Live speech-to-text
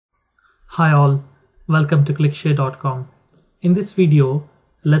Hi all, welcome to clickshare.com. In this video,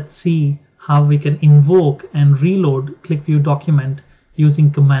 let's see how we can invoke and reload Qlikview document using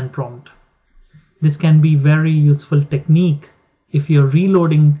command prompt. This can be very useful technique if you're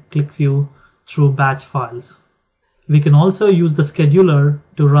reloading Qlikview through batch files. We can also use the scheduler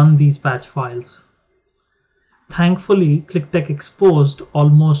to run these batch files. Thankfully, QlikTech exposed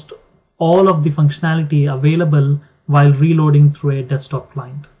almost all of the functionality available while reloading through a desktop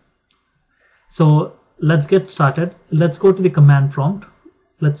client. So let's get started. Let's go to the command prompt.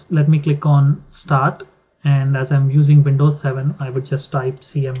 Let me click on start, and as I'm using Windows 7, I would just type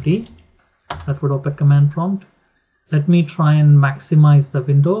cmd. That would open command prompt. Let me try and maximize the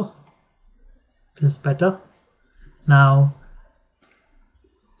window. This is better. Now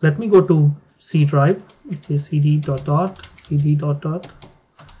let me go to C drive, which is cd.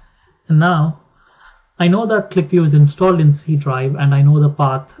 And now I know that Qlikview is installed in C drive and I know the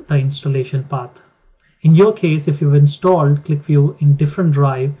path, the installation path. In your case, if you've installed Qlikview in different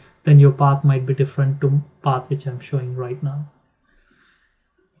drive, then your path might be different to path which I'm showing right now.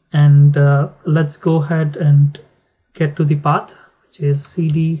 And let's go ahead and get to the path, which is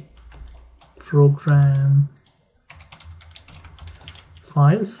cd program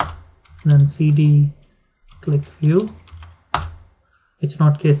files, then cd Qlikview. It's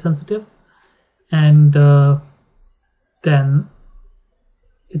not case sensitive. And then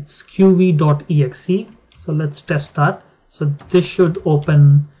it's qv.exe. So let's test that. So this should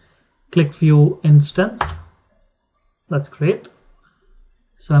open Qlikview instance. That's great.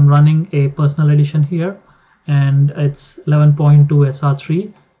 So I'm running a personal edition here and it's 11.2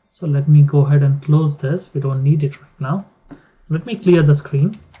 SR3. So let me go ahead and close this. We don't need it right now. Let me clear the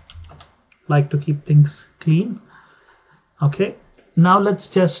screen. Like to keep things clean. Okay, now let's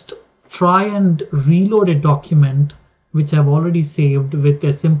just try and reload a document which I've already saved with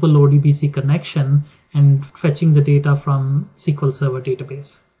a simple ODBC connection and fetching the data from SQL Server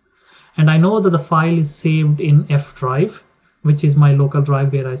database. And I know that the file is saved in F drive, which is my local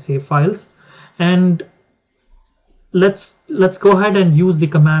drive where I save files. And let's go ahead and use the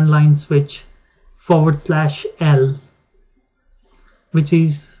command line switch /L, which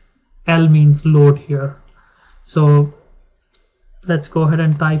is L means load here. So let's go ahead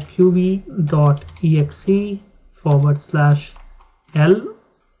and type qv.exe /L.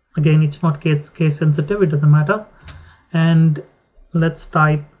 Again, it's not case sensitive, it doesn't matter. And let's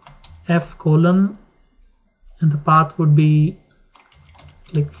type F:, and the path would be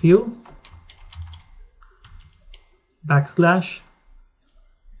Qlikview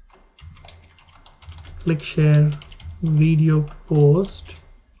 /Qlikshare video post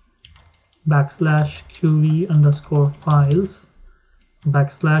 /qv_files /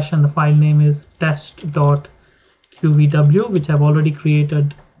 and the file name is test.qvw, which I've already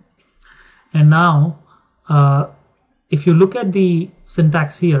created. And now if you look at the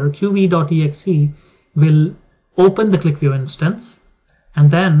syntax here, qv.exe will open the Qlikview instance, and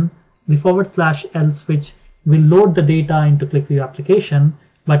then the /L switch will load the data into Qlikview application,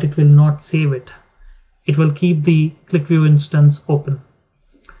 but it will not save it. It will keep the Qlikview instance open.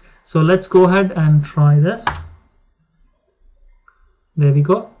 So let's go ahead and try this. There we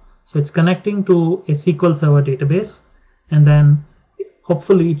go. So it's connecting to a SQL Server database, and then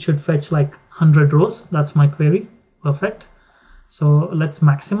hopefully it should fetch like 100 rows. That's my query. Perfect. So let's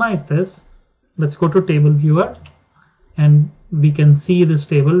maximize this. Let's go to table viewer and we can see this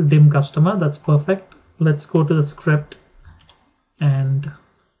table, dim customer. That's perfect. Let's go to the script and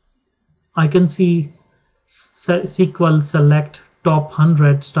I can see SQL select top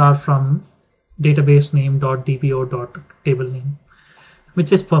 100 star from database name .dbo.table name,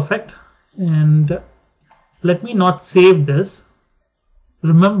 which is perfect. And let me not save this.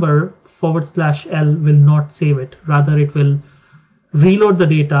 Remember, /L will not save it. Rather, it will reload the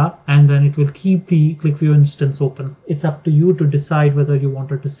data and then it will keep the Qlikview instance open. It's up to you to decide whether you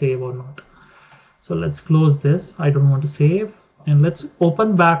wanted to save or not. So let's close this. I don't want to save. And let's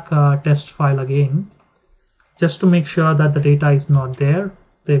open back test file again, just to make sure that the data is not there.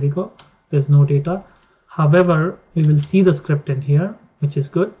 There we go. There's no data. However, we will see the script in here, which is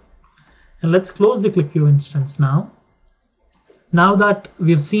good. And let's close the Qlikview instance now. Now that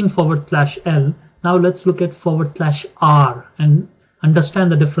we've seen /L, now let's look at /R and understand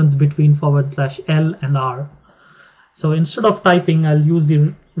the difference between /L and R. So instead of typing, I'll use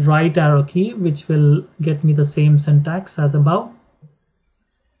the right arrow key, which will get me the same syntax as above.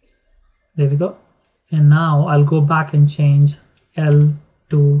 There we go. And now I'll go back and change L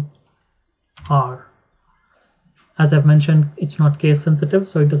to R. As I've mentioned, it's not case sensitive,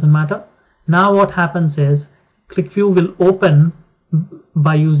 so it doesn't matter. Now what happens is Qlikview will open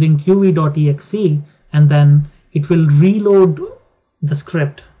by using qv.exe, and then it will reload the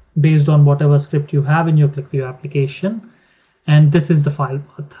script based on whatever script you have in your Qlikview application, and this is the file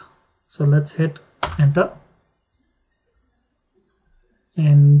path. So let's hit enter,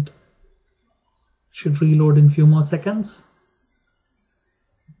 and should reload in few more seconds.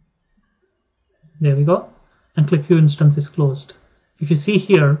 There we go, and Qlikview instance is closed. If you see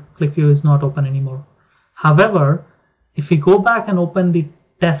here, Qlikview is not open anymore. However, if we go back and open the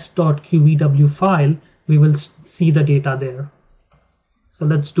test.qvw file, we will see the data there. So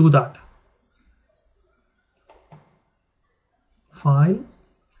let's do that. File,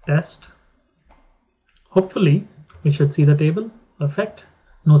 test. Hopefully we should see the table. Perfect.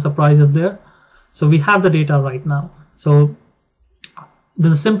 No surprises there. So we have the data right now. So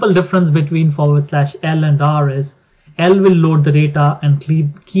the simple difference between /L and R is L will load the data and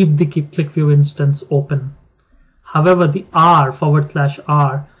keep the Qlikview instance open. However, the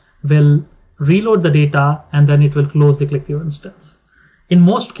 /R will reload the data and then it will close the Qlikview instance. In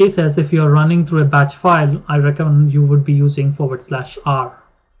most cases, if you are running through a batch file, I recommend you would be using /R.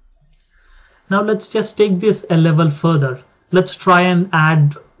 Now let's just take this a level further. Let's try and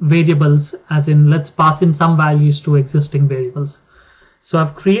add variables, as in let's pass in some values to existing variables. So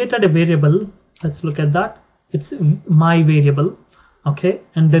I've created a variable. Let's look at that. It's my variable, okay,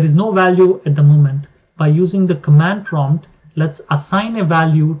 and there is no value at the moment. By using the command prompt, let's assign a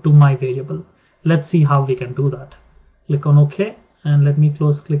value to my variable. Let's see how we can do that. Click on OK, and let me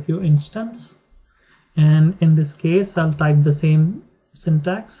close Qlikview instance. And in this case, I'll type the same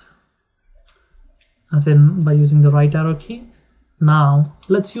syntax, as in by using the right arrow key. Now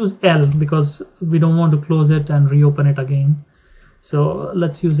let's use L because we don't want to close it and reopen it again. So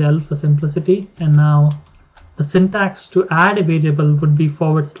let's use L for simplicity. And now the syntax to add a variable would be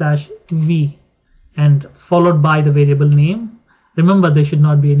 /v and followed by the variable name. Remember, there should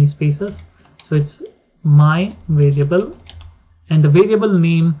not be any spaces. So it's my variable, and the variable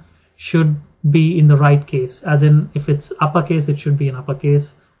name should be in the right case, as in if it's uppercase, it should be in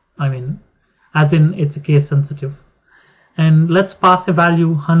uppercase. I mean, as in it's a case sensitive. And let's pass a value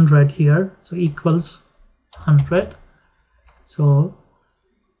 100 here. So equals 100. So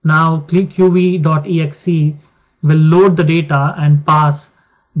now qv.exe will load the data and pass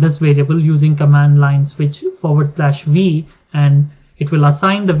this variable using command line switch /v, and it will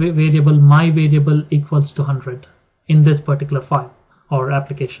assign the variable my variable equals to 100 in this particular file or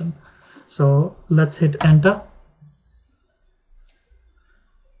application. So let's hit enter,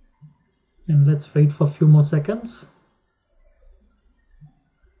 and let's wait for a few more seconds.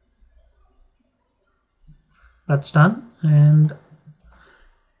 That's done, and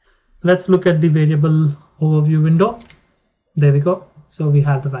let's look at the variable overview window. There we go. So we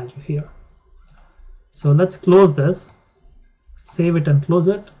have the value here. So let's close this, save it and close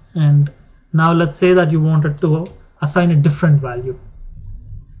it. And now let's say that you wanted to assign a different value.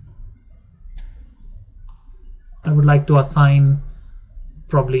 I would like to assign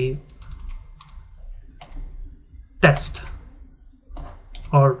probably test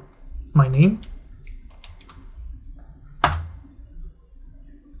or my name.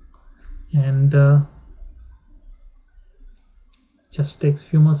 And just takes a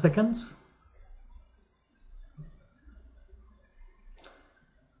few more seconds.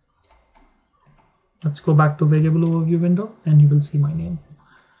 Let's go back to variable overview window and you will see my name.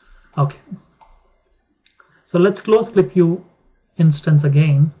 Okay. So let's close Qlikview instance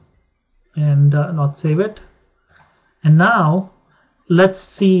again and not save it. And now let's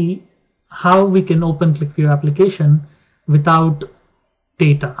see how we can open Qlikview application without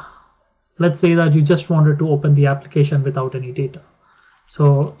data. Let's say that you just wanted to open the application without any data.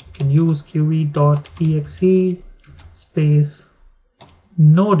 So you can use qv.exe space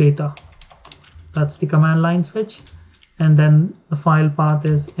no data. That's the command line switch. And then the file path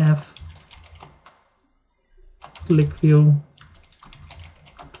is f Qlikview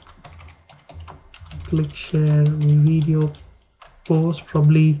click share video post.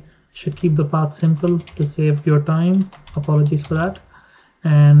 Probably should keep the path simple to save your time. Apologies for that.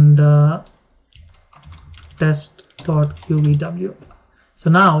 And test.qvw. So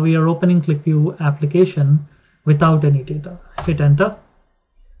now we are opening Qlikview application without any data. Hit enter.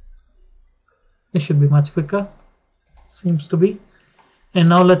 This should be much quicker, seems to be. And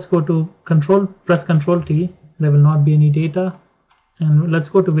now let's go to press Ctrl T. There will not be any data. And let's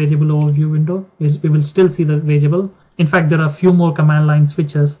go to variable overview window. We will still see the variable. In fact, there are a few more command line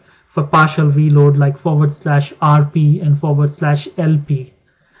switches for partial reload, like /rp and /lp.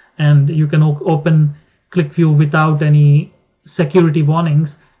 And you can open Qlikview without any security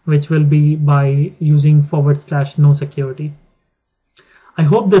warnings, which will be by using /no security. I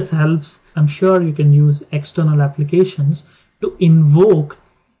hope this helps. I'm sure you can use external applications to invoke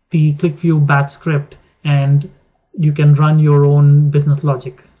the Qlikview batch script, and you can run your own business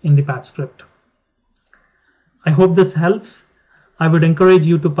logic in the batch script. I hope this helps. I would encourage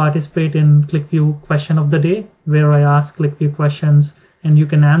you to participate in Qlikview question of the day, where I ask Qlikview questions and you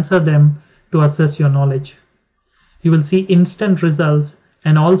can answer them to assess your knowledge. You will see instant results,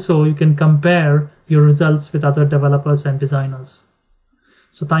 and also you can compare your results with other developers and designers.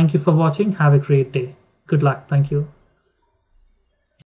 So thank you for watching. Have a great day. Good luck. Thank you.